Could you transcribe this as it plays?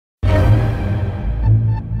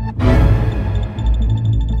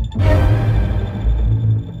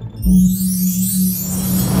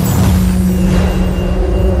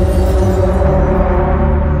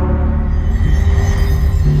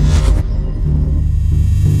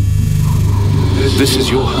This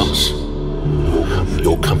is your house.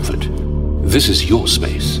 Your comfort. This is your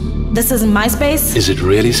space. This isn't my space? Is it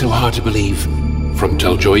really so hard to believe? From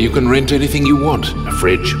Teljoy you can rent anything you want. A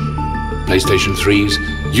fridge, PlayStation 3s.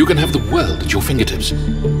 You can have the world at your fingertips.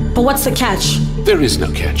 But what's the catch? There is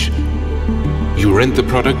no catch. You rent the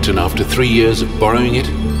product and after 3 years of borrowing it,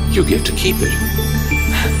 you get to keep it.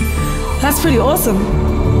 That's pretty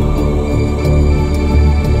awesome.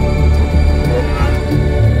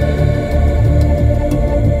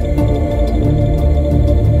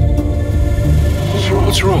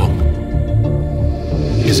 What's wrong?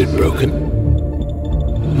 Is it broken?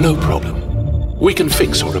 No problem. We can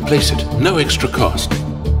fix or replace it, no extra cost.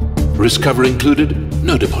 Risk cover included,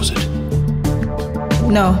 no deposit.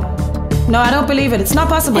 No. No, I don't believe it. It's not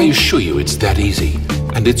possible. I assure you it's that easy.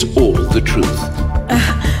 And it's all the truth.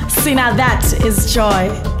 See, now that is joy.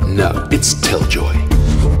 No, it's Teljoy.